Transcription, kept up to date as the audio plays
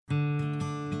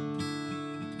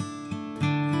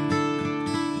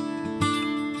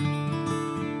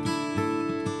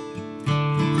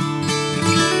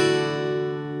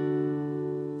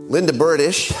Linda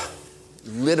Burdish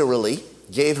literally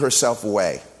gave herself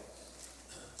away.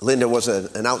 Linda was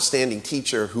an outstanding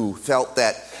teacher who felt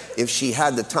that if she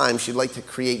had the time, she'd like to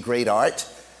create great art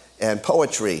and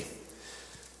poetry.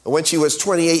 When she was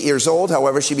 28 years old,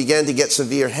 however, she began to get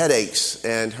severe headaches,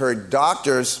 and her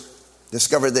doctors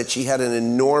discovered that she had an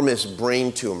enormous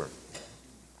brain tumor.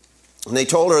 And they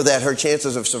told her that her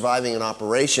chances of surviving an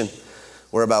operation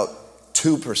were about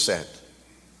 2%.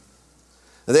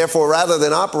 Therefore, rather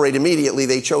than operate immediately,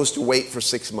 they chose to wait for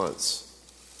 6 months.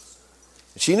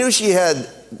 She knew she had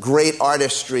great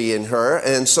artistry in her,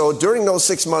 and so during those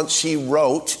 6 months, she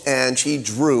wrote and she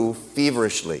drew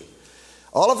feverishly.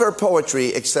 All of her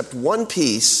poetry, except one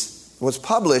piece, was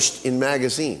published in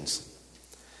magazines.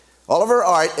 All of her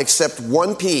art, except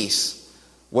one piece,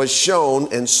 was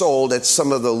shown and sold at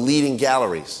some of the leading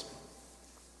galleries.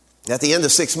 At the end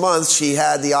of 6 months, she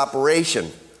had the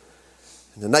operation.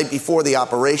 And the night before the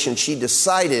operation, she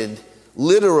decided,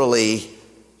 literally,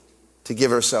 to give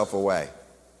herself away.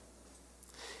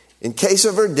 In case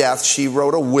of her death, she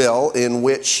wrote a will in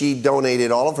which she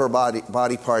donated all of her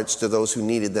body parts to those who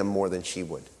needed them more than she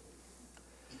would.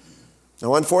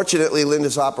 Now, unfortunately,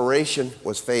 Linda's operation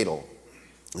was fatal.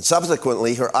 And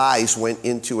subsequently, her eyes went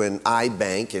into an eye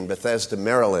bank in Bethesda,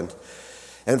 Maryland,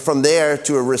 and from there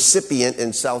to a recipient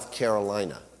in South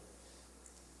Carolina.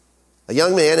 A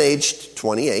young man aged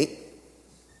 28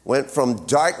 went from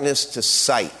darkness to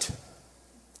sight.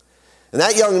 And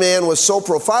that young man was so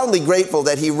profoundly grateful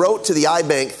that he wrote to the eye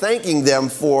bank thanking them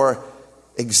for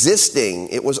existing.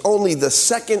 It was only the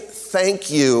second thank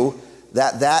you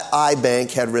that eye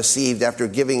bank had received after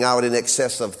giving out in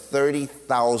excess of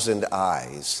 30,000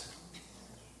 eyes.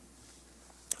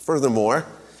 Furthermore,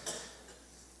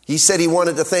 he said he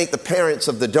wanted to thank the parents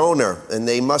of the donor, and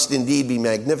they must indeed be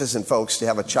magnificent folks to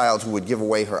have a child who would give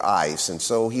away her eyes. And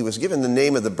so he was given the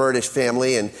name of the Burdish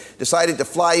family and decided to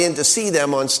fly in to see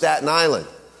them on Staten Island.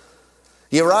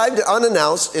 He arrived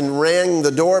unannounced and rang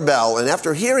the doorbell, and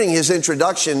after hearing his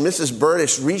introduction, Mrs.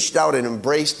 Burdish reached out and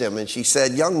embraced him, and she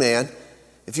said, "Young man,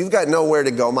 if you've got nowhere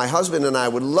to go, my husband and I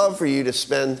would love for you to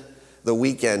spend the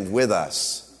weekend with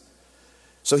us."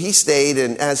 So he stayed,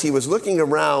 and as he was looking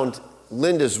around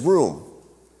Linda's room,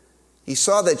 he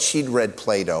saw that she'd read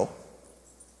Plato,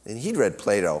 and he'd read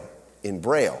Plato in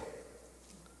Braille.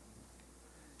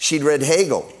 She'd read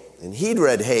Hegel, and he'd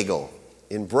read Hegel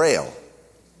in Braille.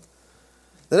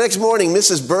 The next morning,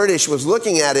 Mrs. Burdish was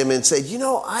looking at him and said,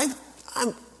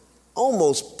 I'm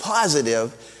almost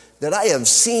positive that I have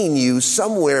seen you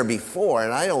somewhere before,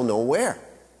 and I don't know where."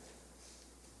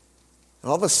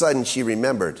 And all of a sudden, she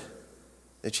remembered,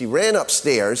 and she ran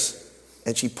upstairs,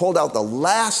 and she pulled out the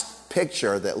last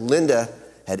picture that Linda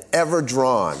had ever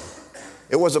drawn.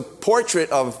 It was a portrait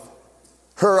of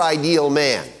her ideal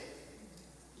man.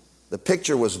 The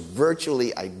picture was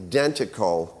virtually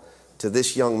identical to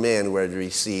this young man who had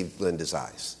received Linda's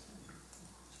eyes.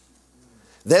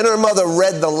 Then her mother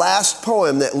read the last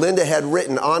poem that Linda had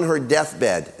written on her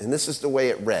deathbed, and this is the way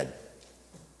it read.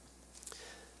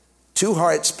 "Two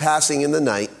hearts passing in the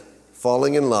night,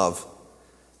 falling in love,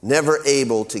 never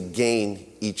able to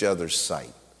gain each other's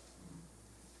sight."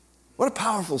 What a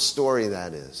powerful story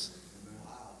that is.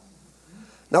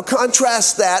 Now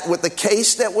contrast that with the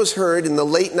case that was heard in the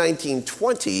late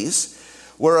 1920s,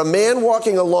 where a man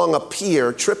walking along a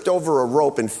pier tripped over a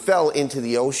rope and fell into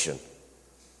the ocean.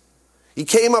 He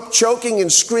came up choking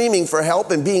and screaming for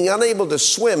help, and being unable to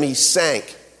swim, he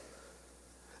sank.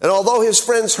 And although his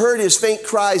friends heard his faint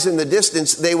cries in the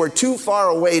distance, they were too far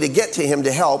away to get to him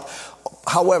to help.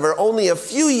 However, only a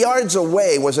few yards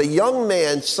away was a young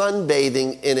man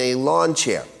sunbathing in a lawn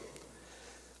chair.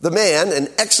 The man,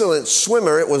 an excellent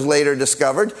swimmer, it was later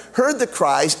discovered, heard the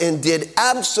cries and did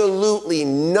absolutely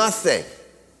nothing.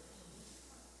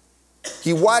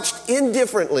 He watched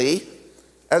indifferently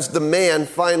as the man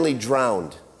finally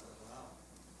drowned.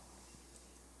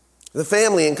 The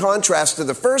family, in contrast to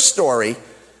the first story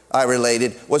I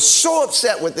related, was so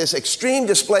upset with this extreme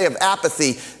display of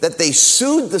apathy that they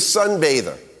sued the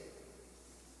sunbather.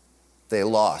 They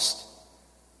lost.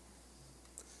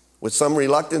 With some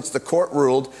reluctance, the court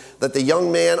ruled that the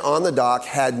young man on the dock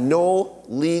had no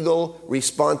legal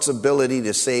responsibility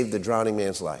to save the drowning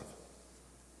man's life.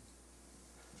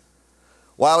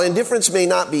 While indifference may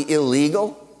not be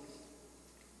illegal,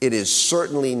 it is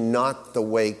certainly not the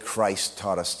way Christ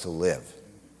taught us to live.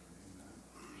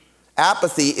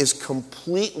 Apathy is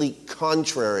completely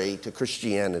contrary to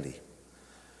Christianity.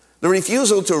 The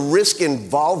refusal to risk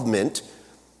involvement,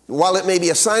 while it may be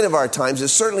a sign of our times,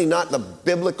 is certainly not the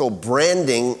biblical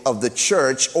branding of the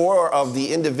church or of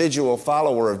the individual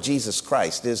follower of Jesus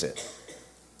Christ, is it?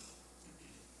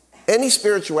 Any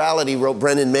spirituality, wrote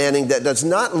Brennan Manning, that does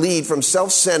not lead from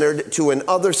self-centered to an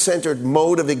other-centered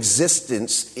mode of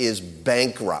existence is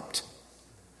bankrupt.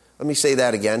 Let me say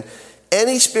that again.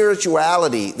 Any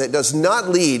spirituality that does not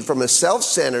lead from a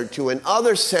self-centered to an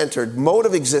other-centered mode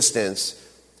of existence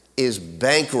is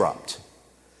bankrupt.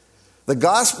 The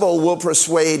gospel will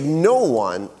persuade no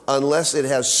one unless it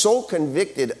has so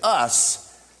convicted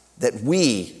us that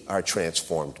we are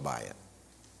transformed by it.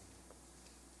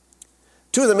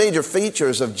 Two of the major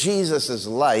features of Jesus'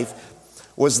 life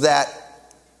was that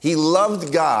he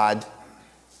loved God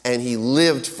and he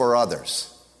lived for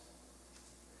others.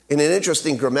 In an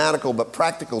interesting grammatical but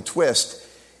practical twist,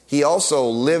 he also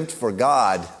lived for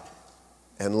God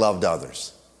and loved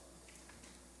others.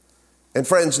 And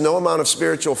friends, no amount of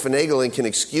spiritual finagling can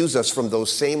excuse us from those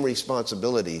same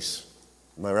responsibilities.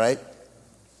 Am I right?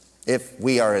 If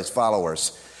we are his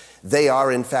followers. They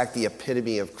are, in fact, the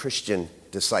epitome of Christian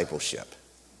discipleship.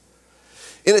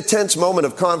 In a tense moment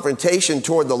of confrontation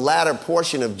toward the latter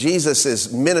portion of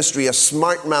Jesus' ministry, a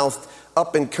smart-mouthed,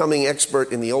 up-and-coming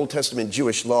expert in the Old Testament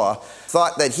Jewish law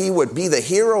thought that he would be the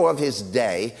hero of his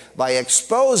day by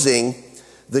exposing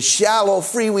the shallow,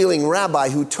 freewheeling rabbi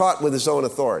who taught with his own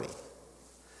authority.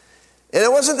 And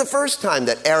it wasn't the first time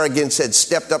that arrogance had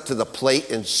stepped up to the plate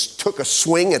and took a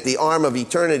swing at the arm of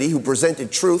eternity, who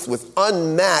presented truth with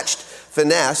unmatched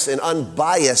finesse and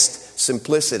unbiased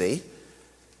simplicity.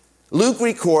 Luke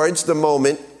records the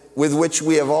moment with which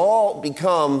we have all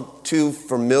become too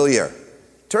familiar.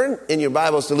 Turn in your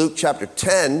Bibles to Luke chapter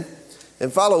 10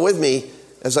 and follow with me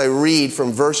as I read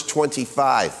from verse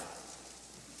 25.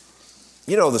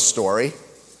 You know the story.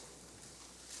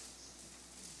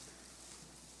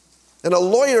 And a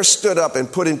lawyer stood up and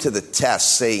put him to the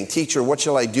test, saying, "Teacher, what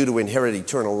shall I do to inherit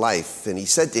eternal life?" And he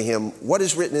said to him, "What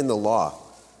is written in the law?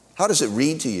 How does it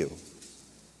read to you?"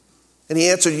 And he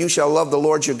answered, "You shall love the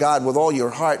Lord your God with all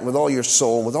your heart, and with all your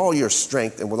soul, and with all your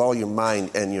strength, and with all your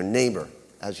mind, and your neighbor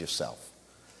as yourself."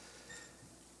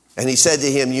 And he said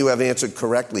to him, "You have answered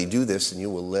correctly. Do this, and you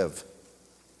will live."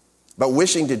 But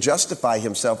wishing to justify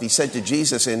himself, he said to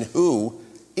Jesus, "And who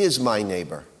is my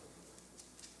neighbor?"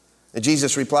 And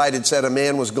Jesus replied and said, "A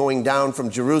man was going down from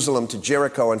Jerusalem to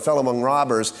Jericho and fell among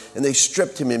robbers, and they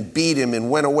stripped him and beat him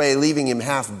and went away, leaving him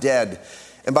half dead.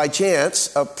 And by chance,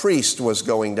 a priest was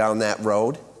going down that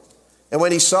road. And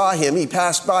when he saw him, he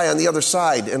passed by on the other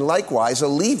side. And likewise, a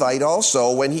Levite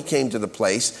also, when he came to the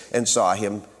place and saw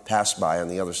him, passed by on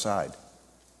the other side.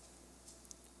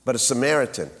 But a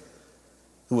Samaritan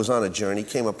who was on a journey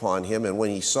came upon him, and when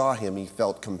he saw him, he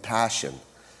felt compassion.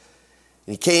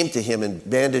 And he came to him and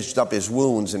bandaged up his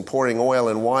wounds, and pouring oil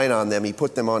and wine on them, he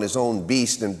put them on his own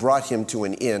beast and brought him to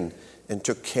an inn and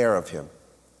took care of him.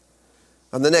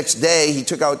 On the next day, he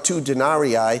took out 2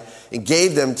 denarii and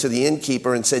gave them to the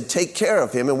innkeeper and said, "Take care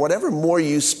of him, and whatever more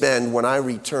you spend when I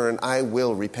return, I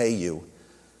will repay you."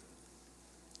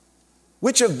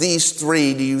 Which of these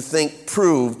 3 do you think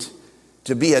proved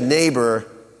to be a neighbor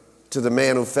to the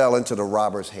man who fell into the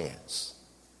robber's hands?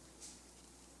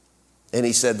 And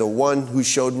he said, "The one who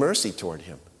showed mercy toward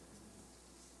him."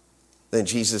 Then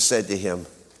Jesus said to him,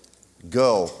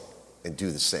 "Go and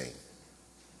do the same."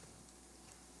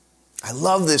 I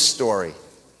love this story,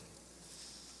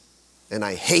 and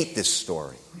I hate this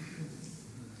story.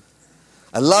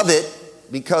 I love it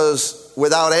because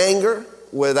without anger,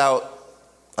 without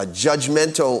a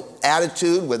judgmental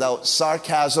attitude, without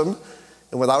sarcasm,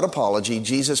 and without apology,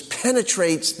 Jesus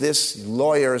penetrates this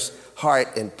lawyer's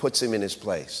heart and puts him in his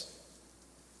place.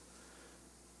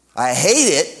 I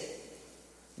hate it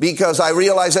because I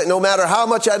realize that no matter how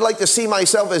much I'd like to see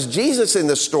myself as Jesus in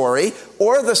the story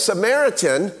or the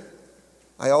Samaritan,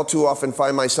 I all too often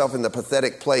find myself in the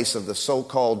pathetic place of the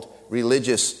so-called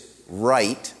religious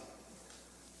right,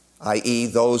 i.e.,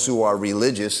 those who are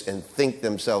religious and think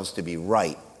themselves to be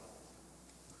right.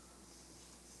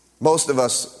 Most of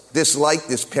us dislike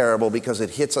this parable because it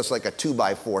hits us like a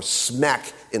 2x4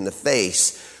 smack in the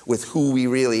face with who we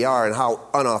really are and how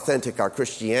unauthentic our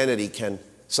Christianity can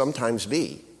sometimes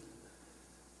be.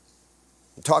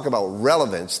 Talk about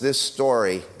relevance. This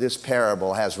story, this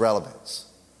parable has relevance.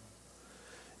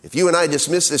 If you and I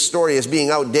dismiss this story as being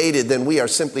outdated, then we are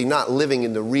simply not living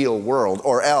in the real world,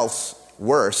 or else,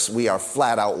 worse, we are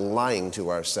flat out lying to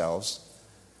ourselves.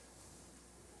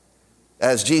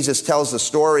 As Jesus tells the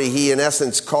story, he in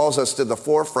essence calls us to the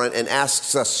forefront and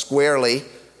asks us squarely,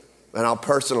 and I'll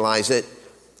personalize it.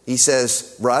 He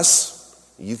says, "Russ,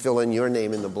 you fill in your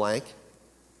name in the blank.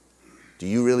 Do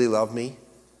you really love me?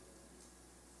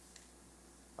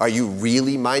 Are you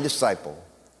really my disciple?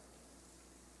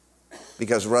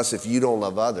 Because, Russ, if you don't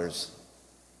love others,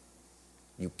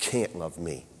 you can't love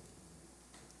me."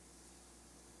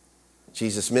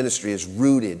 Jesus' ministry is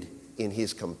rooted in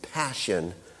his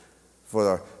compassion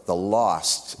for the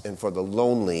lost and for the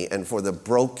lonely and for the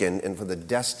broken and for the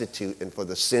destitute and for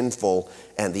the sinful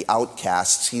and the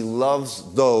outcasts. He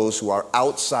loves those who are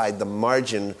outside the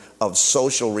margin of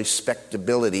social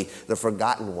respectability, the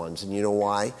forgotten ones. And you know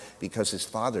why? Because his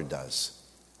Father does.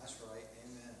 That's right.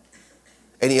 Amen.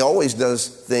 And he always does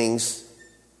things,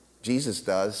 Jesus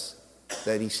does,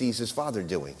 that he sees his Father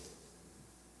doing.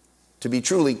 To be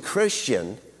truly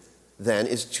Christian, then,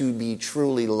 is to be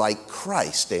truly like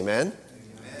Christ. Amen?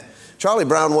 Amen. Charlie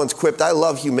Brown once quipped, "I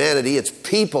love humanity, it's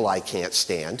people I can't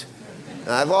stand."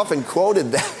 And I've often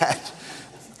quoted that.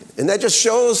 And that just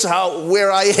shows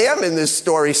where I am in this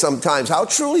story sometimes, how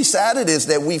truly sad it is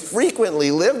that we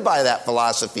frequently live by that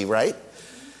philosophy, right?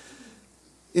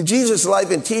 In Jesus'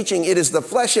 life and teaching, it is the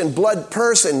flesh and blood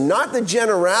person, not the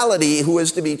generality, who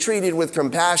is to be treated with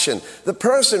compassion. The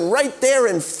person right there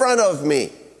in front of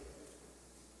me.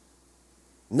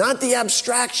 Not the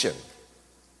abstraction.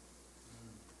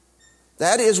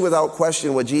 That is, without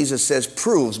question, what Jesus says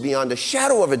proves beyond a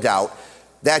shadow of a doubt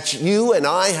that you and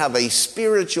I have a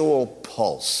spiritual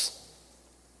pulse.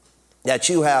 That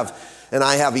you have and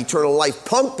I have eternal life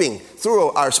pumping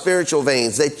through our spiritual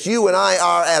veins. That you and I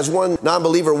are, as one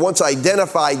non-believer once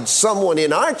identified someone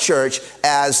in our church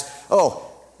as, oh,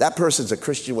 that person's a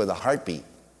Christian with a heartbeat.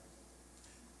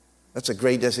 That's a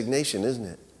great designation, isn't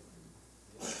it?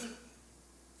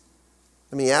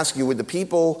 Let me ask you, would the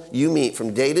people you meet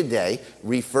from day to day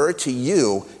refer to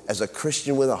you as a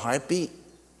Christian with a heartbeat?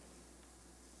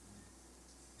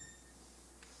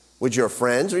 Would your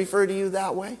friends refer to you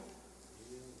that way?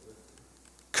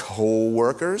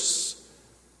 Co-workers?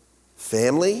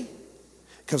 Family?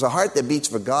 Because a heart that beats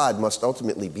for God must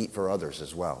ultimately beat for others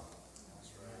as well.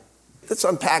 Let's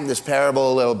unpack this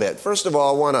parable a little bit. First of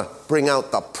all, I want to bring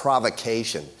out the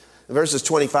provocation. Verses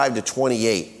 25 to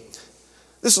 28.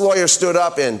 This lawyer stood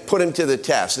up and put him to the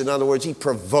test. In other words, he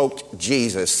provoked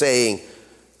Jesus, saying,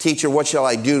 "Teacher, what shall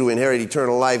I do to inherit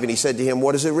eternal life?" And he said to him,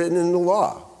 "What is it written in the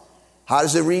law? How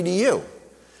does it read to you?"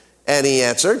 And he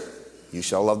answered, "You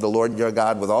shall love the Lord your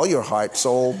God with all your heart,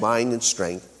 soul, mind, and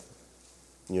strength,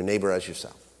 and your neighbor as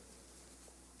yourself."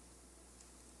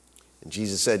 And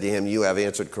Jesus said to him, "You have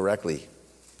answered correctly.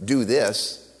 Do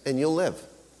this, and you'll live."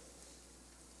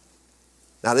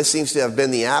 Now, this seems to have been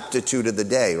the aptitude of the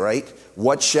day, right?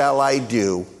 What shall I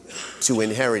do to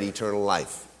inherit eternal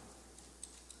life?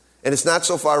 And it's not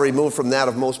so far removed from that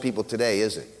of most people today,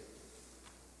 is it?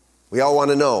 We all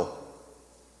want to know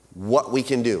what we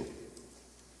can do.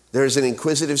 There's an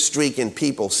inquisitive streak in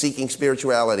people seeking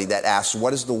spirituality that asks,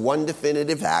 what is the one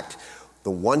definitive act, the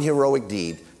one heroic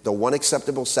deed, the one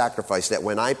acceptable sacrifice that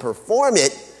when I perform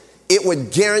it, it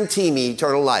would guarantee me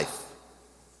eternal life?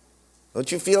 Don't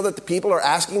you feel that the people are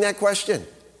asking that question?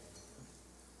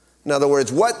 In other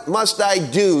words, what must I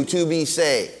do to be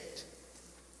saved?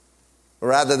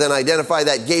 Rather than identify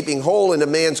that gaping hole in a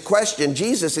man's question,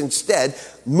 Jesus instead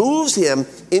moves him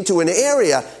into an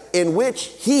area in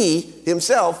which he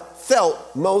himself felt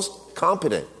most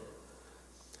competent.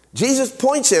 Jesus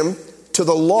points him to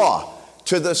the law,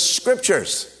 to the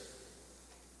scriptures.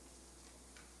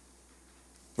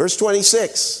 Verse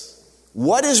 26.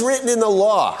 What is written in the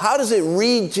law? How does it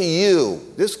read to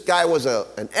you? This guy was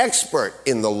an expert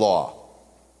in the law.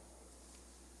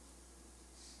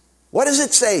 What does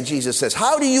it say, Jesus says?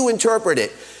 How do you interpret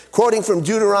it? Quoting from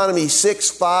Deuteronomy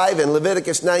 6:5 and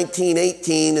Leviticus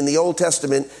 19:18 in the Old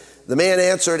Testament, the man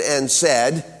answered and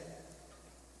said,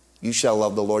 "You shall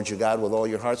love the Lord your God with all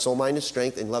your heart, soul, mind, and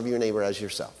strength, and love your neighbor as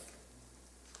yourself."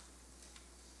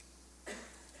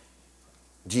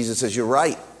 Jesus says, "You're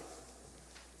right.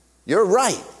 You're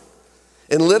right."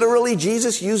 And literally,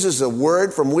 Jesus uses a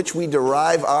word from which we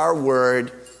derive our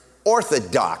word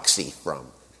orthodoxy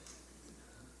from.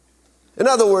 In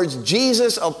other words,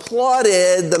 Jesus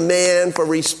applauded the man for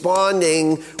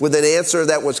responding with an answer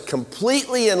that was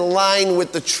completely in line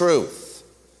with the truth.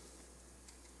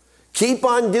 Keep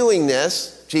on doing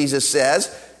this, Jesus says,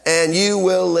 and you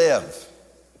will live.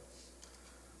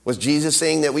 Was Jesus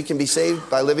saying that we can be saved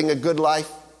by living a good life?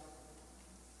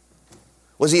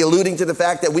 Was he alluding to the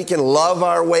fact that we can love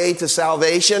our way to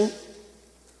salvation?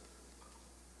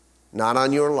 Not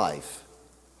on your life.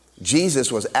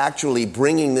 Jesus was actually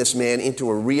bringing this man into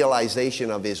a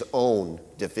realization of his own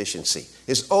deficiency,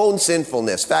 his own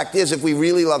sinfulness. Fact is, if we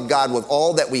really loved God with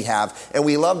all that we have, and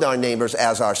we loved our neighbors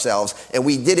as ourselves, and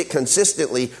we did it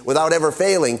consistently without ever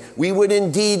failing, we would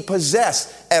indeed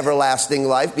possess everlasting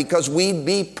life because we'd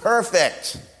be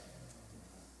perfect.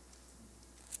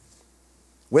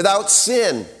 Without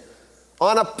sin,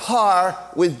 on a par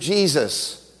with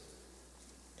Jesus.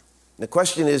 The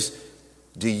question is,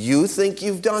 Do you think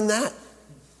you've done that?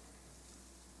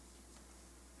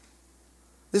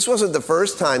 This wasn't the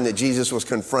first time that Jesus was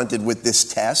confronted with this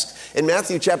test. In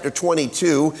Matthew chapter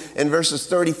 22 and verses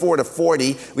 34 to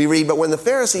 40, we read, "But when the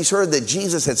Pharisees heard that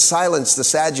Jesus had silenced the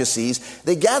Sadducees,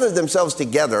 they gathered themselves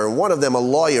together, and one of them, a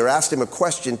lawyer, asked him a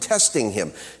question, testing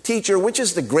him. 'Teacher, which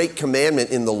is the great commandment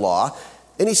in the law?'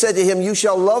 And he said to him, 'You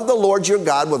shall love the Lord your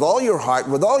God with all your heart,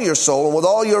 with all your soul, and with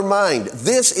all your mind.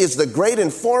 This is the great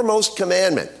and foremost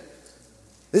commandment.'"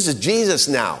 This is Jesus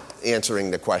now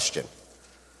answering the question.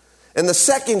 "And the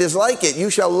second is like it. You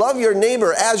shall love your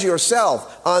neighbor as yourself.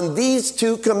 On these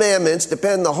two commandments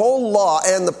depend the whole law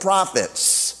and the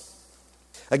prophets."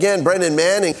 Again, Brendan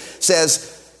Manning says,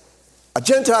 "A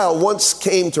Gentile once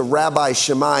came to Rabbi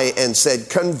Shammai and said,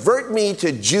 'Convert me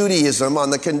to Judaism on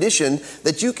the condition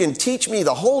that you can teach me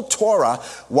the whole Torah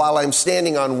while I'm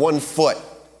standing on one foot.'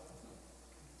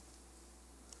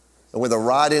 And with a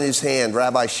rod in his hand,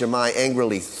 Rabbi Shammai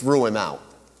angrily threw him out.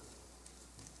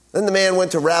 Then the man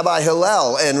went to Rabbi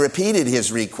Hillel and repeated his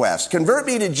request. 'Convert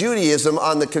me to Judaism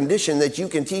on the condition that you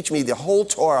can teach me the whole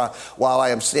Torah while I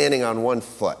am standing on one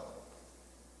foot.'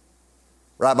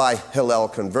 Rabbi Hillel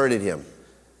converted him.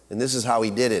 And this is how he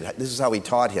did it. This is how he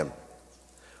taught him.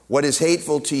 'What is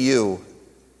hateful to you,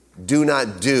 do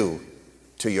not do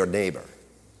to your neighbor.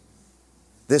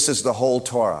 This is the whole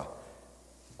Torah.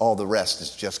 All the rest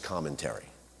is just commentary.'"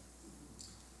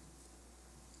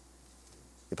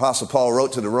 The Apostle Paul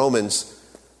wrote to the Romans,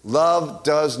 "Love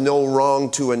does no wrong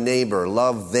to a neighbor.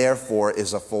 Love, therefore,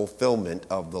 is a fulfillment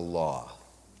of the law."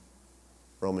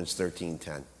 Romans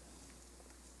 13:10.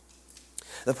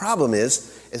 The problem is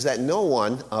that no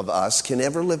one of us can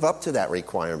ever live up to that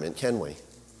requirement, can we?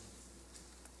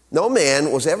 No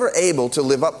man was ever able to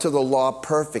live up to the law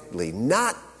perfectly.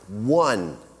 Not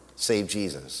one save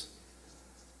Jesus.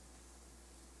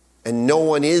 And no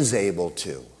one is able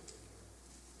to.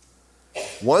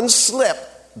 One slip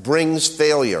brings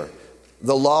failure.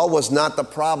 The law was not the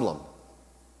problem.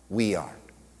 We are.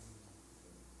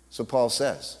 So Paul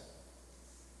says.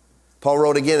 Paul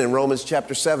wrote again in Romans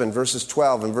chapter 7, verses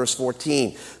 12 and verse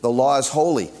 14, "The law is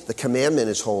holy, the commandment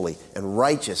is holy and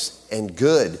righteous and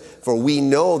good. For we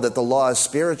know that the law is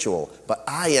spiritual, but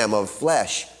I am of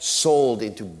flesh, sold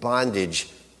into bondage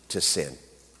to sin."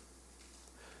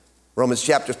 Romans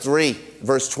chapter 3,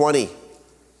 verse 20,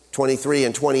 23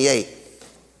 and 28.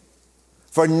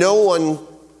 "For no one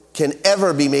can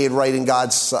ever be made right in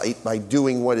God's sight by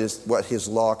doing what his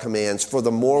law commands. For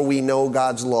the more we know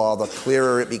God's law, the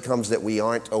clearer it becomes that we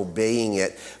aren't obeying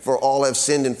it. For all have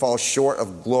sinned and fall short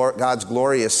of God's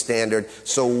glorious standard.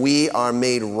 So we are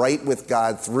made right with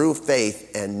God through faith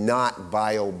and not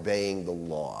by obeying the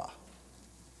law."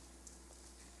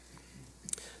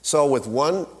 So with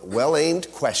one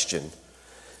well-aimed question,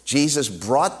 Jesus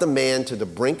brought the man to the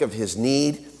brink of his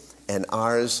need and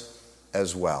ours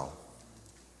as well.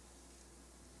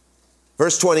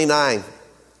 Verse 29,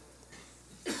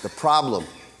 the problem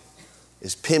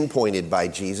is pinpointed by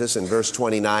Jesus in verse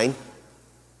 29.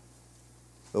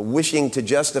 But wishing to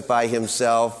justify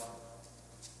himself,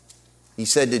 he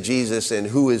said to Jesus, "And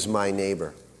who is my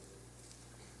neighbor?"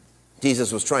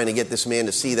 Jesus was trying to get this man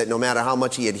to see that no matter how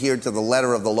much he adhered to the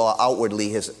letter of the law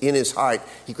outwardly, in his heart,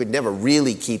 he could never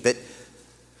really keep it.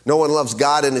 No one loves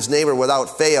God and his neighbor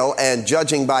without fail, and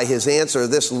judging by his answer,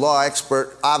 this law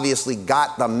expert obviously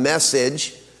got the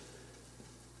message.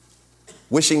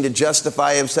 Wishing to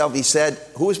justify himself, he said,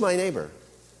 "Who is my neighbor?"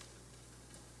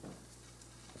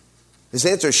 His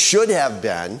answer should have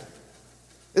been,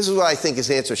 this is what I think his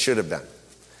answer should have been,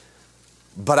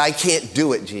 "But I can't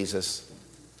do it, Jesus.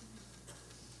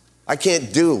 I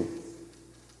can't do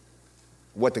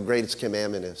what the greatest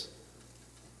commandment is.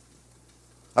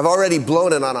 I've already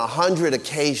blown it on 100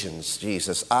 occasions,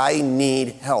 Jesus. I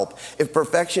need help. If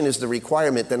perfection is the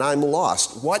requirement, then I'm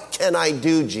lost. What can I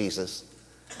do, Jesus?"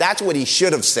 That's what he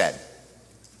should have said.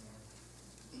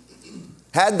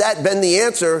 Had that been the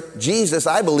answer, Jesus,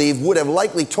 I believe, would have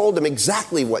likely told him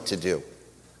exactly what to do.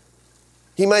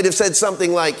 He might have said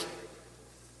something like,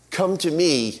 "Come to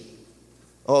me,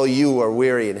 oh, you are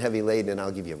weary and heavy laden, and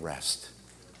I'll give you rest.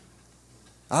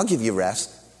 I'll give you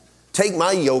rest. Take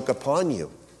my yoke upon you.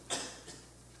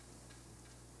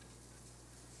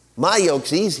 My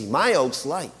yoke's easy. My yoke's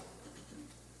light.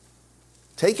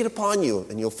 Take it upon you,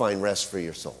 and you'll find rest for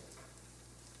your soul."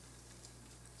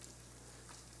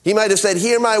 He might have said,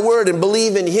 "Hear my word and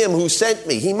believe in him who sent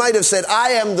me." He might have said,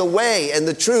 "I am the way and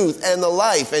the truth and the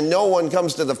life, and no one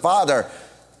comes to the Father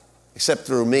except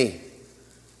through me."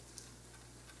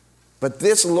 But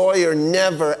this lawyer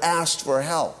never asked for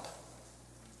help.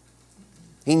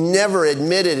 He never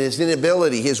admitted his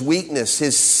inability, his weakness,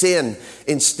 his sin.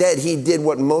 Instead, he did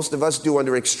what most of us do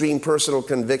under extreme personal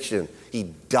conviction. He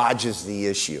dodges the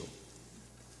issue.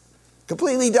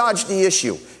 Completely dodged the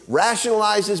issue.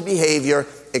 Rationalize his behavior,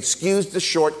 excuse the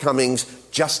shortcomings,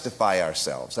 justify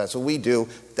ourselves. That's what we do.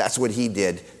 That's what he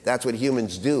did. That's what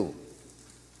humans do.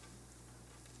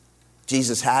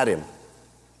 Jesus had him.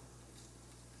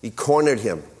 He cornered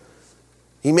him.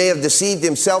 He may have deceived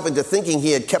himself into thinking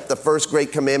he had kept the first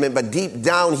great commandment, but deep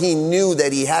down he knew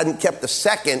that he hadn't kept the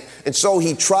second, and so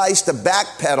he tries to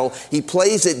backpedal. He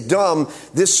plays it dumb.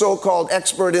 This so-called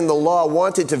expert in the law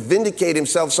wanted to vindicate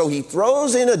himself, so he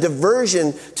throws in a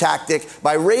diversion tactic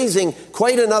by raising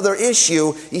quite another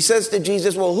issue. He says to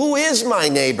Jesus, well, who is my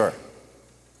neighbor?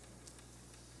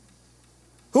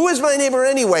 Who is my neighbor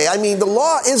anyway? I mean, the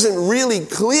law isn't really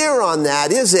clear on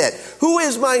that, is it? Who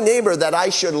is my neighbor that I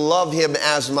should love him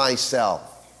as myself?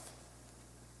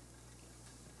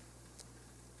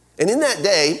 And in that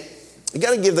day, you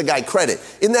got to give the guy credit.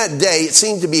 In that day, it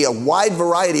seemed to be a wide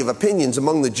variety of opinions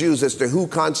among the Jews as to who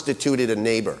constituted a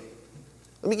neighbor.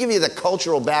 Let me give you the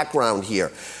cultural background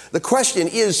here. The question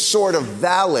is sort of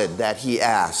valid that he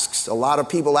asks. A lot of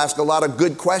people ask a lot of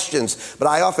good questions, but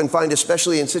I often find,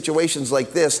 especially in situations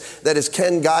like this, that as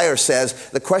Ken Geyer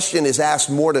says, the question is asked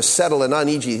more to settle an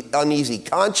uneasy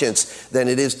conscience than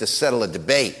it is to settle a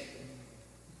debate.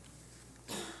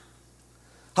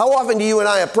 How often do you and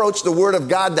I approach the Word of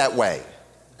God that way?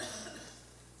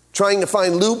 Trying to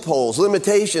find loopholes,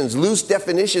 limitations, loose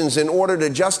definitions in order to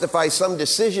justify some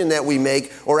decision that we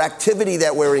make or activity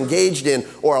that we're engaged in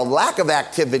or a lack of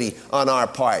activity on our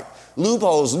part.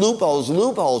 Loopholes, loopholes,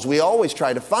 loopholes. We always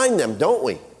try to find them, don't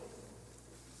we?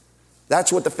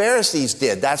 That's what the Pharisees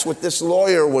did. That's what this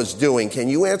lawyer was doing. Can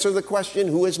you answer the question,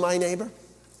 who is my neighbor?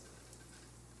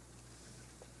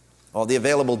 All the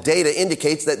available data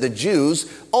indicates that the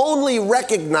Jews only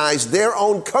recognized their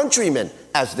own countrymen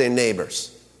as their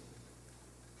neighbors.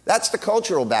 That's the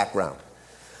cultural background.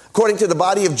 According to the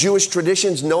body of Jewish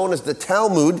traditions known as the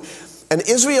Talmud, an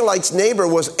Israelite's neighbor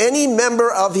was any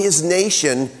member of his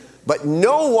nation, but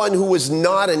no one who was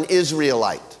not an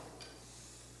Israelite.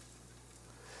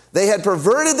 They had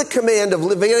perverted the command of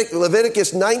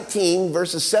Leviticus 19,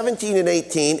 verses 17 and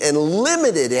 18, and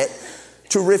limited it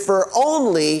to refer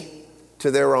only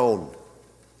to their own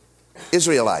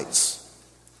Israelites.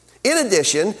 In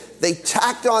addition, they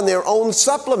tacked on their own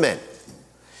supplement.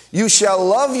 You shall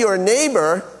love your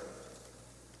neighbor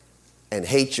and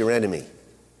hate your enemy.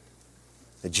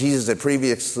 Jesus had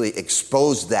previously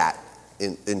exposed that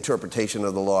in interpretation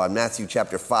of the law. In Matthew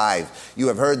chapter 5, you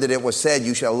have heard that it was said,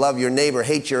 you shall love your neighbor,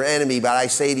 hate your enemy. But I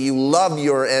say to you, love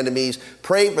your enemies,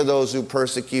 pray for those who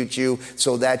persecute you,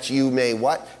 so that you may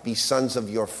what? Be sons of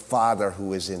your Father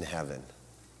who is in heaven.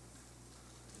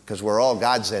 Because we're all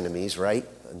God's enemies, right?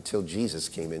 Until Jesus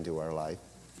came into our life.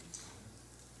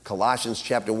 Colossians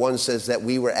chapter 1 says that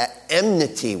we were at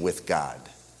enmity with God,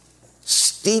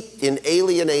 steeped in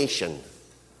alienation.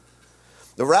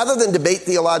 But rather than debate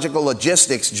theological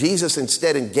logistics, Jesus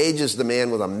instead engages the man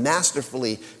with a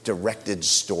masterfully directed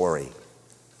story.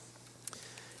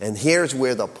 And here's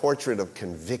where the portrait of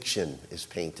conviction is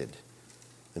painted,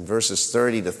 in verses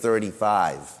 30 to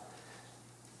 35.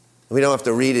 We don't have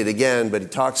to read it again, but he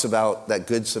talks about that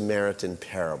Good Samaritan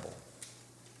parable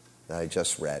that I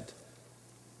just read.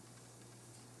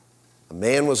 A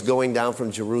man was going down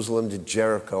from Jerusalem to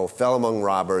Jericho, fell among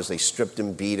robbers. They stripped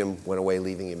him, beat him, went away,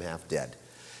 leaving him half dead.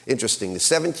 Interesting. The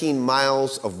 17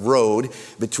 miles of road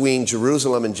between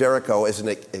Jerusalem and Jericho is an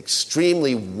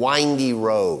extremely windy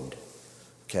road.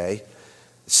 Okay?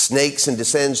 It snakes and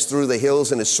descends through the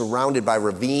hills and is surrounded by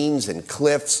ravines and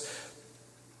cliffs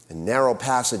and narrow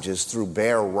passages through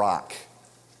bare rock.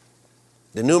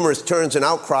 The numerous turns and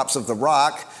outcrops of the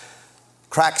rock,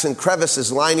 cracks and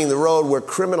crevices lining the road, were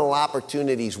criminal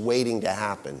opportunities waiting to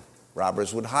happen.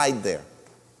 Robbers would hide there.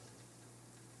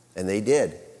 And they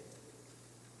did.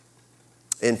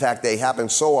 In fact, they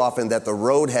happened so often that the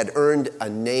road had earned a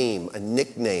name, a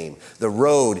nickname. The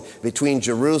road between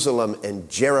Jerusalem and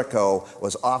Jericho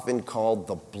was often called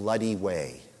the Bloody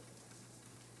Way.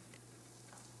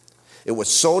 It was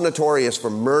so notorious for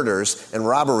murders and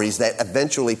robberies that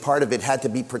eventually part of it had to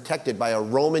be protected by a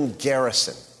Roman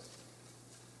garrison.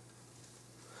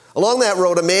 Along that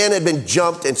road, a man had been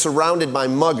jumped and surrounded by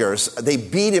muggers. They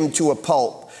beat him to a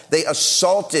pulp. They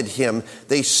assaulted him.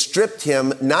 They stripped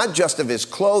him, not just of his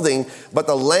clothing, but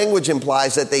the language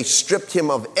implies that they stripped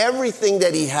him of everything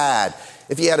that he had.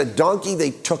 If he had a donkey,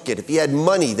 they took it. If he had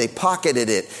money, they pocketed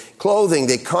it. Clothing,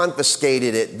 they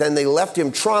confiscated it. Then they left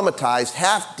him traumatized,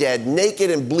 half dead,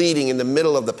 naked and bleeding in the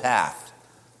middle of the path.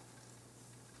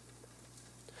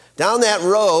 Down that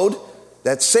road,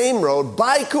 that same road,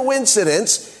 by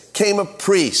coincidence, came a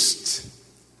priest.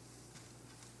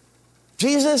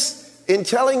 Jesus, in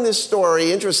telling this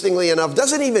story, interestingly enough,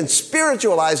 doesn't even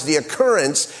spiritualize the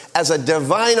occurrence as a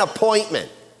divine appointment.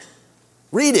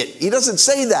 Read it. He doesn't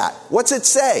say that. What's it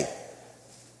say?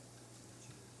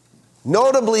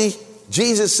 Notably,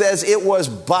 Jesus says it was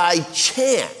by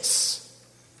chance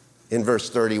in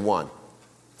verse 31.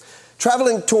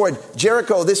 Traveling toward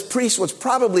Jericho, this priest was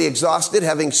probably exhausted,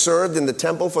 having served in the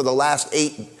temple for the last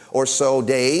 8 or so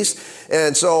days.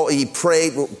 And so he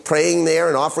praying there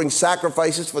and offering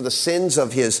sacrifices for the sins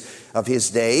of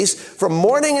his days. From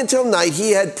morning until night,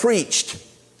 he had preached.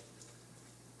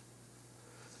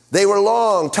 They were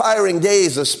long, tiring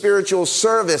days of spiritual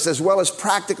service as well as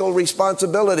practical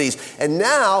responsibilities. And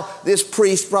now this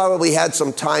priest probably had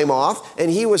some time off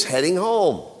and he was heading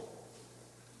home.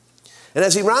 And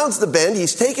as he rounds the bend,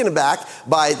 he's taken aback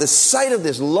by the sight of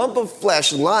this lump of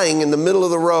flesh lying in the middle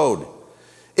of the road.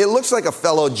 It looks like a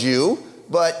fellow Jew,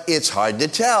 but it's hard to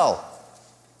tell.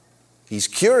 He's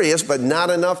curious, but not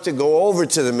enough to go over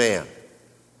to the man.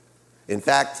 In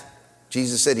fact,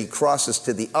 Jesus said he crosses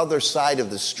to the other side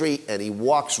of the street and he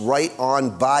walks right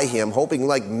on by him, hoping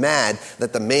like mad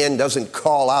that the man doesn't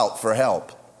call out for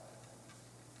help.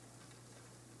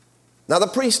 Now the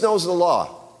priest knows the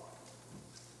law,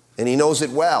 and he knows it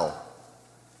well.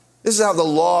 This is how the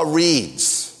law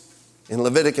reads. In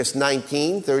Leviticus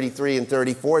 19, 33 and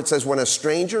 34, it says, when a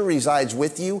stranger resides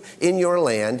with you in your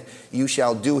land, you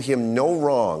shall do him no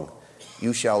wrong.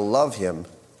 You shall love him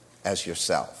as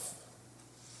yourself.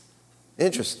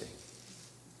 Interesting.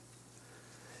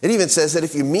 It even says that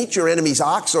if you meet your enemy's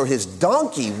ox or his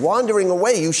donkey wandering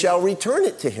away, you shall return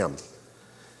it to him.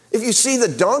 If you see the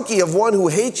donkey of one who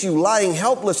hates you lying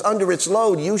helpless under its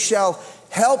load, you shall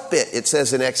help it, it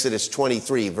says in Exodus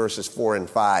 23, verses 4 and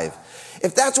 5.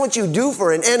 If that's what you do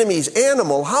for an enemy's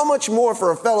animal, how much more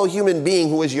for a fellow human being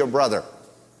who is your brother?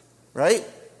 Right?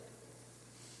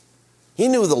 He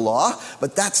knew the law,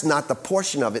 but that's not the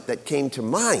portion of it that came to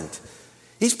mind.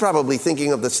 He's probably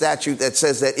thinking of the statute that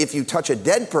says that if you touch a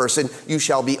dead person, you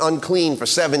shall be unclean for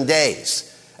 7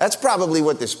 days. That's probably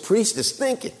what this priest is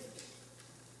thinking.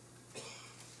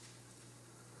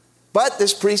 But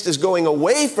this priest is going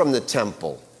away from the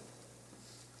temple.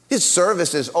 His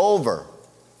service is over.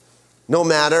 No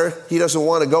matter, he doesn't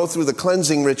want to go through the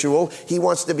cleansing ritual. He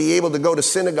wants to be able to go to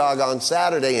synagogue on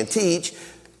Saturday and teach.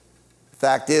 The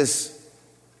fact is,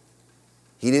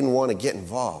 he didn't want to get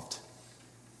involved.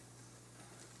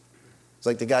 It's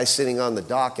like the guy sitting on the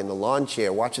dock in the lawn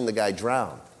chair watching the guy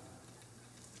drown.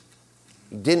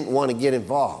 He didn't want to get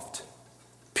involved.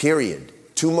 Period.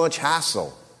 Too much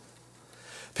hassle.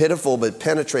 Pitiful but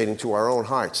penetrating to our own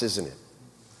hearts, isn't it?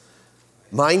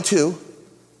 Mine too.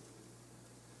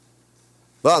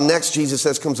 Well, next, Jesus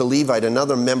says, comes a Levite,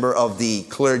 another member of the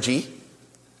clergy,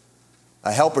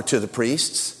 a helper to the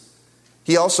priests.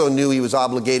 He also knew he was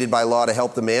obligated by law to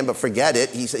help the man, but forget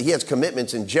it. He said he has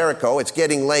commitments in Jericho. It's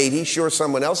getting late. He's sure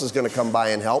someone else is going to come by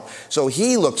and help. So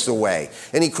he looks away,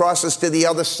 and he crosses to the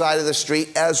other side of the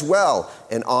street as well.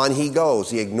 And on he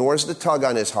goes. He ignores the tug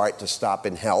on his heart to stop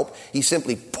and help. He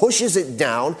simply pushes it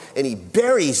down, and he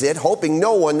buries it, hoping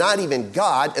no one, not even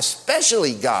God,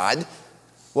 especially God,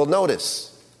 will notice.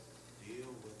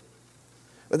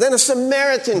 But then a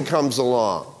Samaritan comes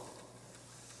along.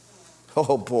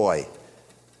 Oh boy.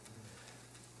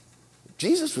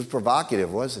 Jesus was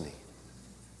provocative, wasn't he?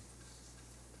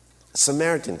 A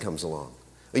Samaritan comes along.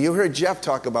 Well, you heard Jeff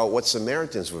talk about what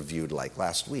Samaritans were viewed like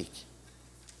last week.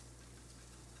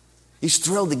 He's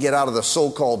thrilled to get out of the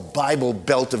so-called Bible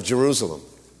Belt of Jerusalem,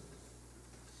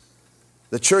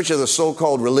 the church of the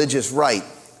so-called religious right,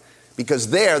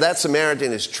 because there, that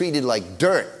Samaritan is treated like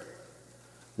dirt,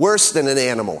 worse than an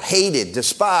animal, hated,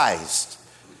 despised.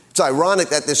 It's ironic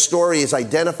that this story is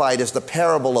identified as the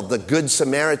parable of the Good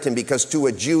Samaritan because to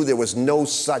a Jew there was no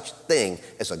such thing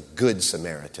as a Good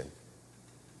Samaritan.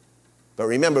 But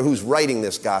remember who's writing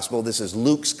this gospel. This is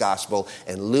Luke's gospel,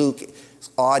 and Luke's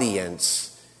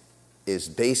audience is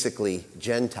basically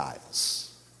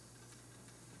Gentiles.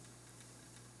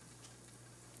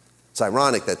 It's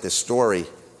ironic that this story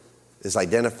is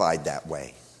identified that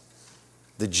way.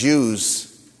 The Jews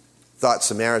thought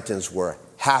Samaritans were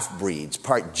half-breeds,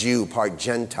 part Jew, part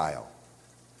Gentile.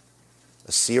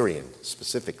 Assyrian,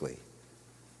 specifically.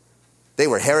 They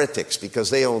were heretics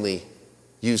because they only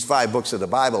used 5 books of the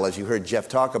Bible, as you heard Jeff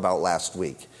talk about last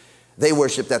week. They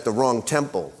worshiped at the wrong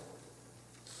temple.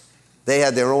 They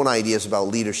had their own ideas about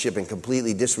leadership and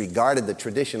completely disregarded the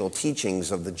traditional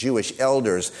teachings of the Jewish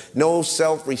elders. No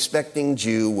self-respecting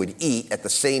Jew would eat at the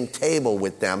same table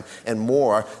with them, and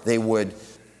more, they would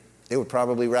They would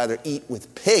probably rather eat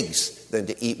with pigs than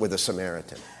to eat with a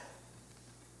Samaritan.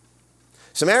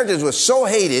 Samaritans were so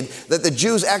hated that the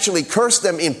Jews actually cursed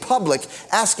them in public,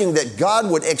 asking that God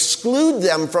would exclude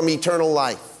them from eternal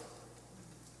life.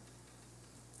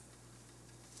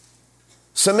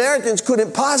 Samaritans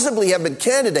couldn't possibly have been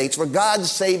candidates for God's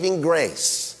saving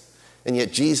grace. And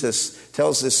yet Jesus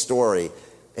tells this story,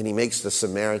 and he makes the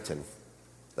Samaritan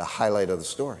the highlight of the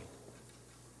story.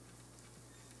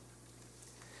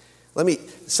 Let me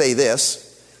say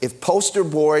this. If poster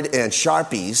board and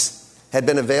Sharpies had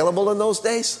been available in those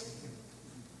days,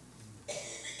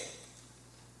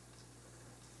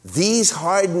 these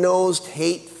hard-nosed,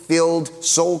 hate-filled,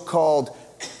 so-called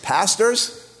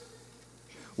pastors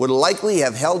would likely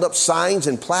have held up signs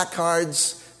and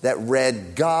placards that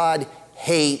read, "God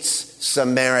hates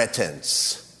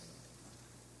Samaritans."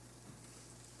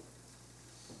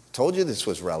 Told you this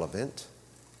was relevant.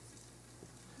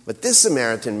 But this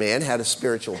Samaritan man had a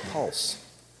spiritual pulse.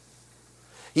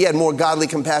 He had more godly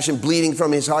compassion bleeding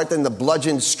from his heart than the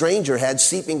bludgeoned stranger had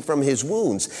seeping from his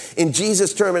wounds. In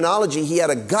Jesus' terminology, he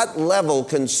had a gut-level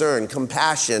concern,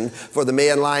 compassion for the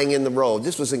man lying in the road.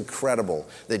 This was incredible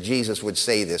that Jesus would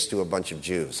say this to a bunch of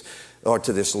Jews, or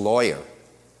to this lawyer.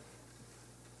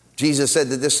 Jesus said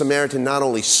that this Samaritan not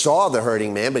only saw the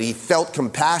hurting man, but he felt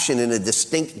compassion in a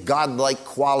distinct godlike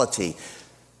quality.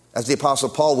 As the Apostle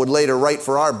Paul would later write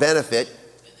for our benefit,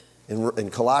 in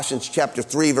Colossians chapter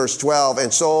 3, verse 12,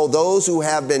 "And so those who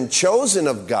have been chosen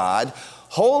of God,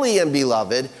 holy and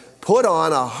beloved, put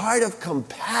on a heart of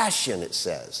compassion," it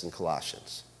says in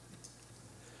Colossians.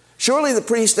 Surely the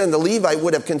priest and the Levite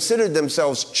would have considered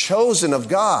themselves chosen of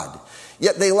God,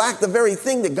 yet they lack the very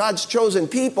thing that God's chosen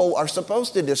people are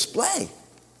supposed to display.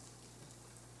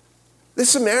 This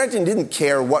Samaritan didn't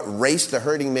care what race the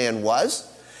hurting man was.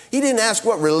 He didn't ask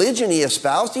what religion he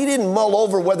espoused. He didn't mull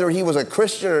over whether he was a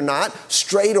Christian or not,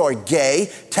 straight or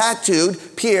gay,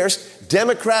 tattooed, pierced,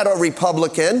 Democrat or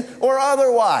Republican, or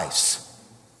otherwise.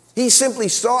 He simply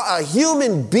saw a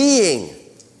human being,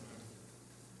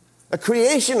 a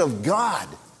creation of God,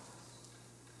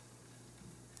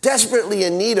 desperately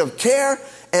in need of care,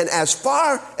 and as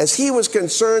far as he was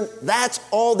concerned, that's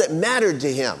all that mattered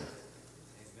to him.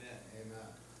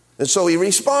 And so he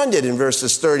responded in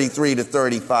verses 33 to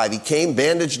 35. He came,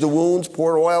 bandaged the wounds,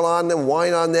 poured oil on them,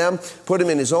 wine on them, put him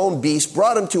in his own beast,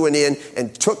 brought him to an inn,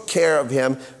 and took care of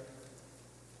him.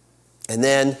 And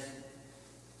then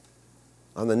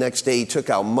on the next day, he took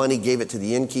out money, gave it to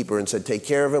the innkeeper, and said, "Take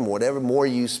care of him. Whatever more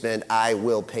you spend, I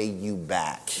will pay you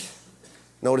back."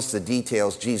 Notice the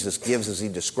details Jesus gives as he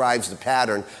describes the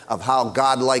pattern of how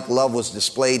godlike love was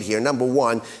displayed here. Number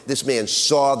one, this man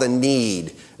saw the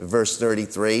need. Verse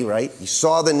 33, right? He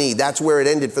saw the need. That's where it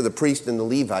ended for the priest and the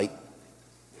Levite.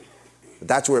 But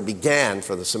that's where it began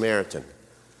for the Samaritan.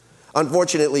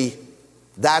 Unfortunately,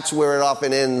 that's where it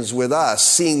often ends with us.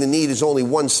 Seeing the need is only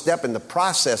one step in the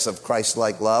process of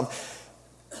Christ-like love.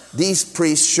 These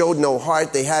priests showed no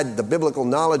heart. They had the biblical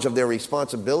knowledge of their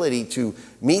responsibility to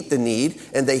meet the need,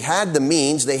 and they had the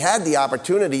means, they had the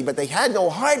opportunity, but they had no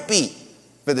heartbeat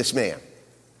for this man.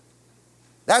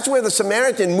 That's where the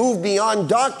Samaritan moved beyond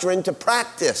doctrine to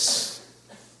practice.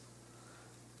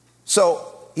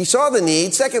 So he saw the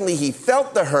need. Secondly, he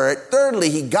felt the hurt. Thirdly,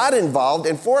 he got involved.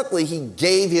 And fourthly, he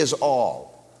gave his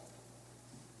all.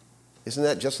 Isn't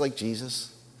that just like Jesus?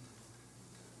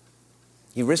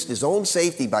 He risked his own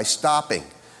safety by stopping.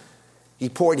 He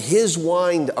poured his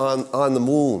wine on the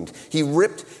wound. He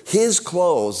ripped his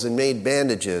clothes and made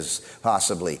bandages,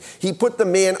 possibly. He put the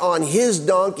man on his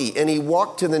donkey and he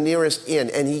walked to the nearest inn,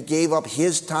 and he gave up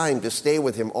his time to stay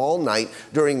with him all night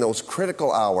during those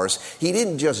critical hours. He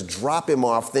didn't just drop him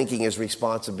off thinking his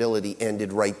responsibility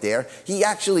ended right there. He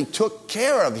actually took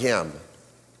care of him.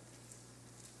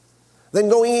 Then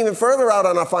going even further out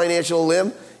on a financial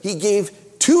limb, he gave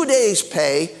 2 days'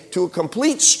 pay to a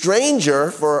complete stranger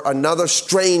for another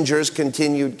stranger's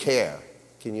continued care.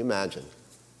 Can you imagine?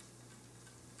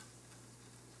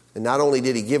 And not only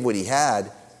did he give what he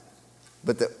had,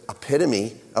 but the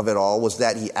epitome of it all was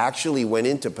that he actually went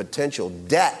into potential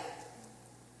debt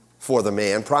for the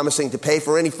man, promising to pay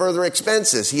for any further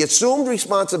expenses. He assumed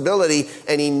responsibility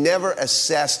and he never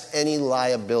assessed any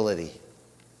liability.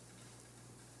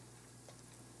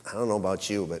 I don't know about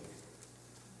you, but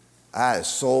that is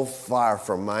so far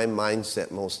from my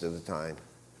mindset most of the time.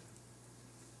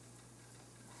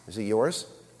 Is it yours?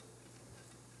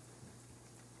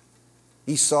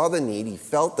 He saw the need, he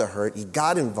felt the hurt, he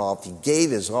got involved, he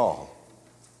gave his all.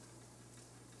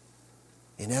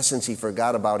 In essence, he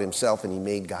forgot about himself and he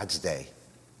made God's day.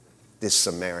 This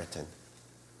Samaritan.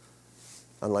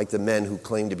 unlike the men who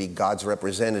claim to be God's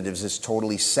representatives, this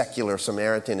totally secular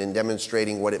Samaritan, in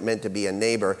demonstrating what it meant to be a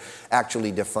neighbor,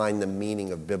 actually defined the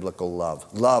meaning of biblical love.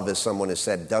 Love, as someone has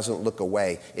said, doesn't look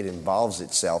away. It involves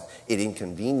itself. It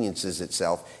inconveniences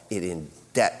itself. It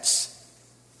indebts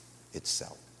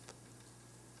itself.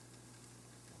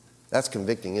 That's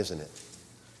convicting, isn't it?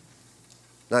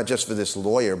 Not just for this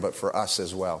lawyer, but for us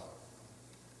as well.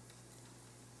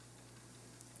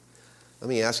 Let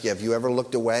me ask you, have you ever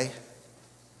looked away?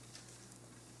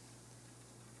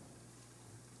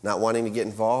 Not wanting to get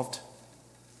involved?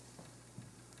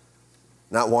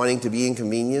 Not wanting to be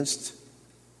inconvenienced?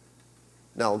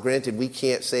 Now, granted, we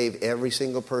can't save every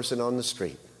single person on the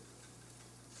street.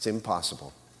 It's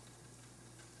impossible.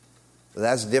 But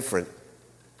that's different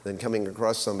than coming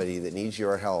across somebody that needs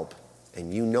your help,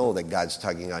 and you know that God's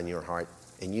tugging on your heart,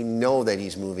 and you know that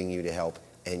He's moving you to help,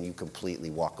 and you completely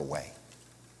walk away.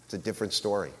 It's a different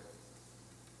story.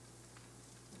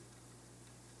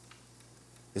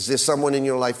 Is there someone in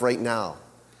your life right now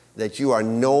that you are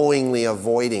knowingly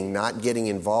avoiding, not getting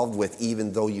involved with,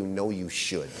 even though you know you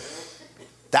should?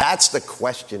 That's the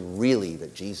question, really,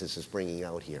 that Jesus is bringing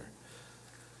out here.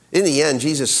 In the end,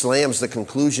 Jesus slams the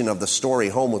conclusion of the story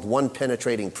home with one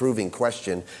penetrating, proving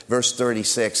question. Verse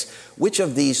 36, which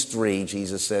of these three,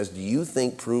 Jesus says, do you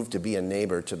think proved to be a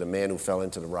neighbor to the man who fell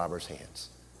into the robber's hands?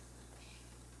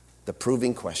 The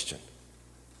proving question.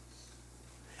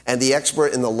 And the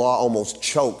expert in the law almost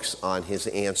chokes on his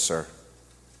answer.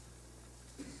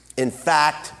 In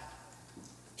fact,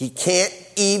 he can't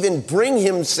even bring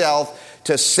himself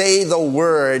to say the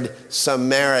word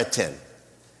Samaritan.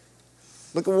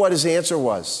 Look at what his answer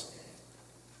was.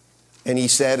 And he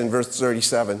said in verse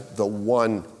 37, the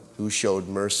one who showed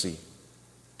mercy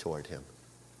toward him.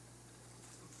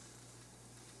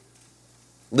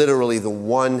 Literally, the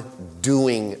one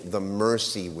doing the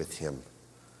mercy with him.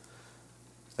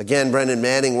 Again, Brendan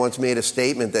Manning once made a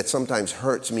statement that sometimes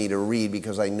hurts me to read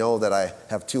because I know that I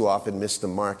have too often missed the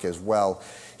mark as well.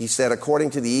 He said, according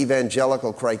to the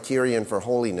evangelical criterion for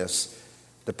holiness,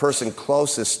 the person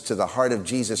closest to the heart of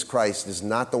Jesus Christ is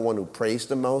not the one who prays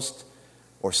the most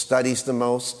or studies the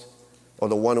most or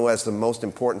the one who has the most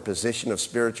important position of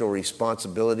spiritual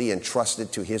responsibility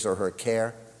entrusted to his or her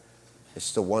care.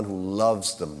 It's the one who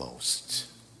loves the most.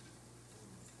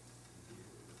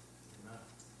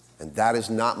 And that is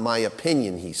not my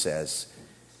opinion, he says.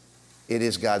 It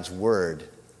is God's word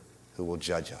who will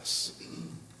judge us.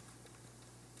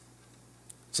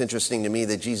 It's interesting to me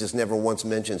that Jesus never once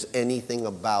mentions anything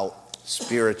about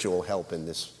spiritual help in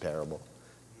this parable.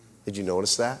 Did you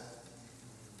notice that?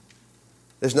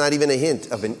 There's not even a hint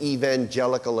of an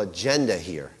evangelical agenda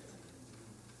here.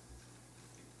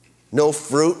 No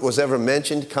fruit was ever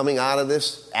mentioned coming out of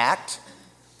this act.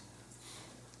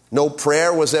 No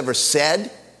prayer was ever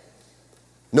said.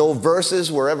 No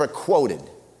verses were ever quoted.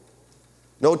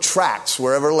 No tracts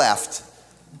were ever left.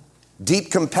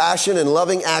 Deep compassion and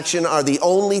loving action are the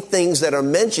only things that are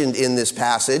mentioned in this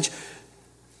passage.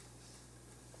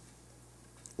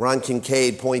 Ron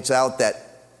Kincaid points out that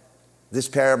this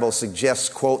parable suggests,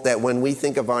 quote, that when we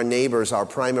think of our neighbors, our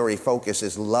primary focus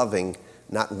is loving,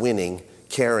 not winning,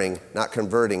 caring, not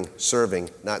converting,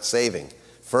 serving, not saving.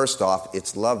 First off,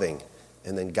 it's loving,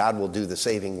 and then God will do the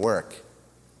saving work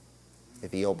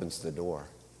if He opens the door.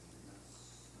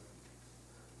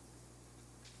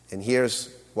 And here's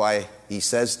why he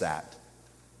says that.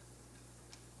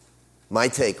 My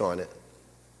take on it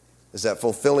is that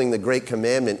fulfilling the Great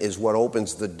Commandment is what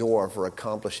opens the door for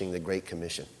accomplishing the Great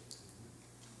Commission.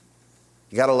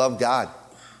 You got to love God.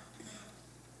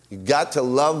 You got to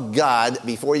love God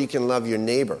before you can love your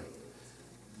neighbor.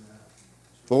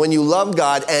 But when you love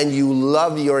God and you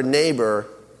love your neighbor,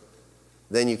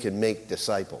 then you can make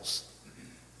disciples.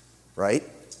 Right?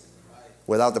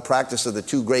 Without the practice of the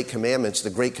two great commandments, the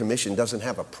Great Commission doesn't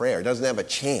have a prayer, doesn't have a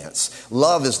chance.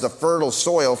 Love is the fertile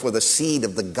soil for the seed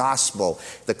of the gospel.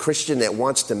 The Christian that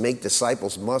wants to make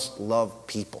disciples must love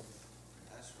people.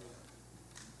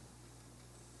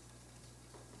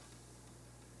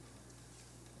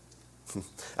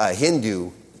 A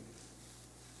Hindu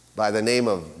by the name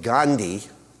of Gandhi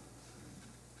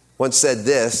once said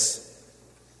this: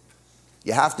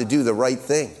 you have to do the right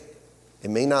thing. It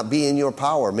may not be in your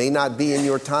power, may not be in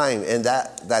your time, and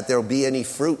that there'll be any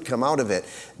fruit come out of it.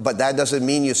 But that doesn't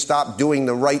mean you stop doing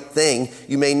the right thing.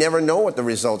 You may never know what the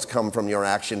results come from your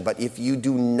action, but if you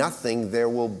do nothing, there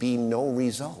will be no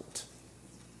result.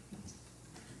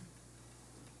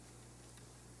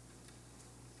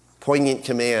 Poignant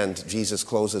command Jesus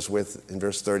closes with in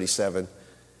verse 37.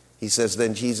 He says,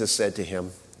 then Jesus said to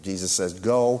him, Jesus says,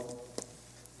 go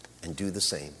and do the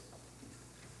same.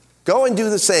 Go and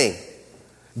do the same.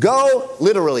 Go,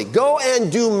 literally, go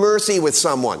and do mercy with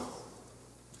someone.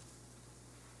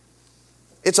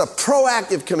 It's a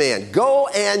proactive command. Go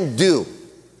and do.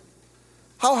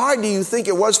 How hard do you think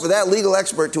it was for that legal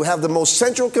expert to have the most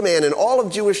central command in all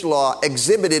of Jewish law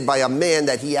exhibited by a man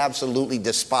that he absolutely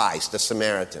despised, a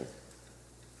Samaritan?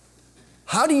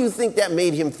 How do you think that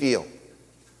made him feel?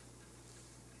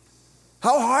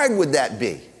 How hard would that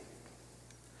be?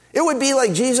 It would be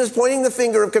like Jesus pointing the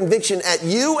finger of conviction at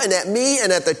you and at me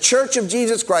and at the Church of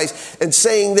Jesus Christ and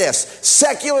saying this: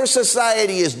 secular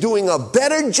society is doing a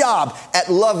better job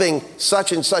at loving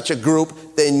such and such a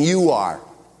group than you are.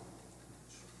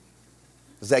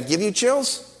 Does that give you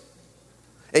chills?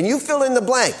 And you fill in the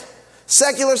blank.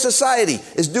 Secular society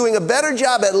is doing a better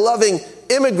job at loving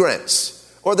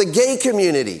immigrants or the gay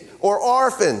community or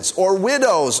orphans or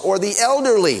widows or the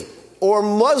elderly or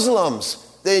Muslims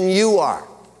than you are.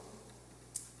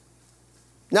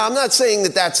 Now, I'm not saying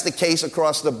that that's the case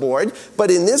across the board,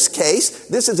 but in this case,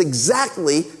 this is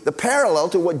exactly the parallel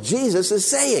to what Jesus is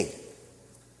saying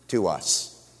to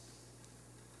us.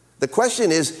 The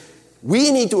question is,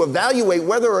 we need to evaluate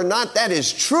whether or not that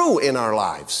is true in our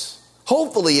lives.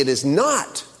 Hopefully it is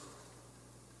not.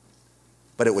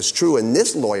 But it was true in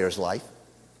this lawyer's life,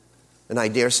 and I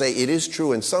dare say it is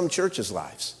true in some churches'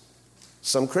 lives,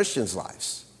 some Christians'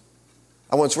 lives.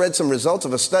 I once read some results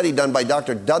of a study done by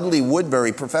Dr. Dudley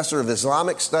Woodbury, professor of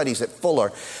Islamic studies at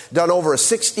Fuller, done over a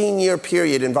 16-year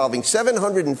period involving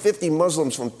 750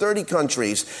 Muslims from 30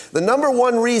 countries. The number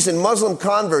one reason Muslim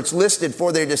converts listed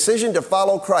for their decision to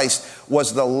follow Christ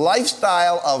was the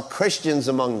lifestyle of Christians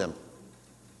among them.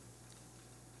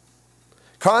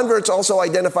 Converts also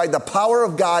identified the power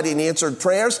of God in answered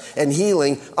prayers and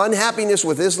healing, unhappiness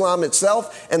with Islam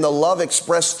itself, and the love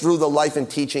expressed through the life and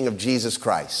teaching of Jesus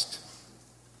Christ.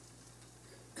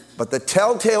 But the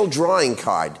telltale drawing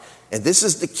card, and this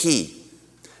is the key,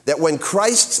 that when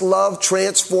Christ's love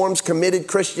transforms committed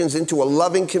Christians into a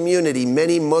loving community,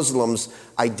 many Muslims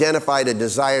identified a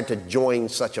desire to join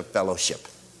such a fellowship.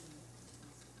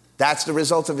 That's the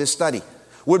result of his study.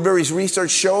 Woodbury's research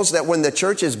shows that when the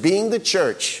church is being the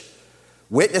church,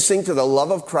 witnessing to the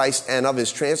love of Christ and of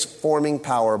his transforming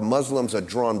power, Muslims are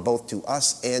drawn both to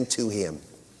us and to him.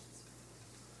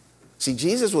 See,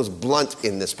 Jesus was blunt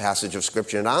in this passage of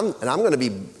Scripture, and I'm going to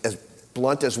be as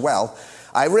blunt as well.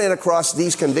 I ran across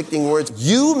these convicting words.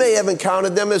 You may have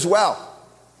encountered them as well.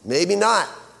 Maybe not.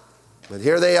 But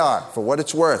here they are, for what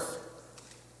it's worth.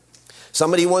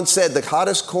 Somebody once said, the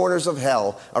hottest corners of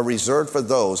hell are reserved for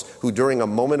those who, during a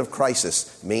moment of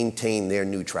crisis, maintain their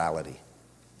neutrality.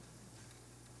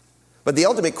 But the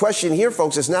ultimate question here,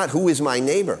 folks, is not who is my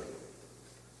neighbor.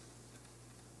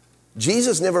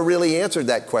 Jesus never really answered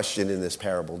that question in this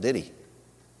parable, did he?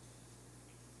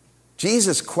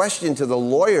 Jesus' question to the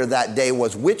lawyer that day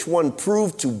was, which one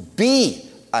proved to be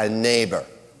a neighbor?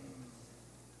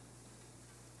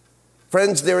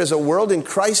 Friends, there is a world in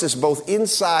crisis both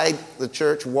inside the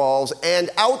church walls and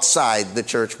outside the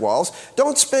church walls.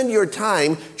 Don't spend your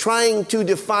time trying to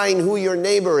define who your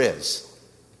neighbor is.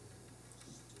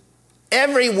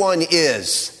 Everyone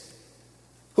is.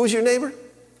 Who's your neighbor?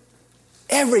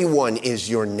 Everyone is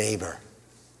your neighbor.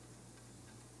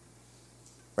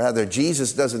 Rather,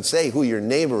 Jesus doesn't say who your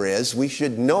neighbor is. We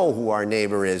should know who our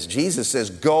neighbor is. Jesus says,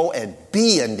 go and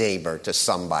be a neighbor to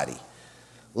somebody.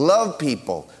 Love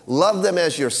people. Love them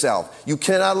as yourself. You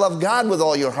cannot love God with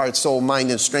all your heart, soul, mind,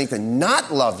 and strength and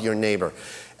not love your neighbor.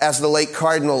 As the late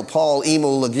Cardinal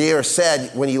Paul-Émile Laguerre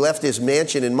said when he left his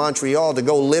mansion in Montreal to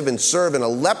go live and serve in a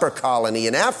leper colony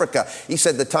in Africa, he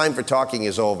said, the time for talking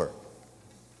is over.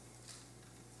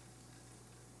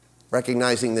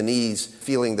 Recognizing the needs,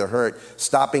 feeling the hurt,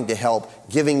 stopping to help,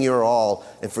 giving your all,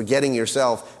 and forgetting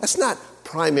yourself, that's not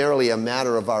primarily a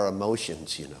matter of our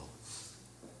emotions, you know.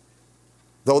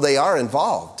 Though they are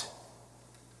involved,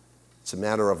 it's a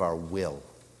matter of our will.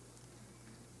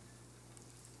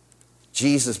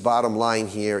 Jesus' bottom line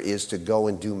here is to go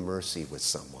and do mercy with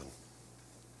someone.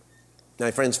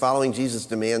 Now, friends, following Jesus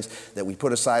demands that we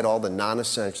put aside all the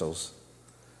non-essentials,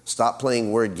 stop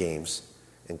playing word games,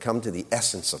 and come to the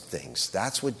essence of things.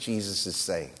 That's what Jesus is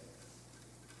saying.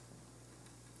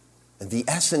 And the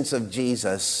essence of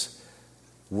Jesus'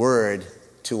 word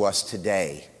to us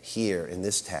today, here in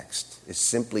this text, is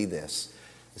simply this,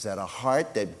 is that a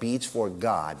heart that beats for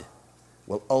God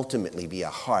will ultimately be a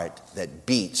heart that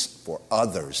beats for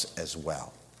others as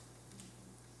well.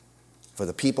 For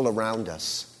the people around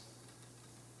us.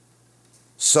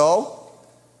 So,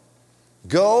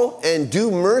 go and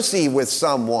do mercy with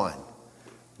someone.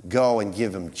 Go and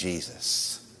give him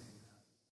Jesus.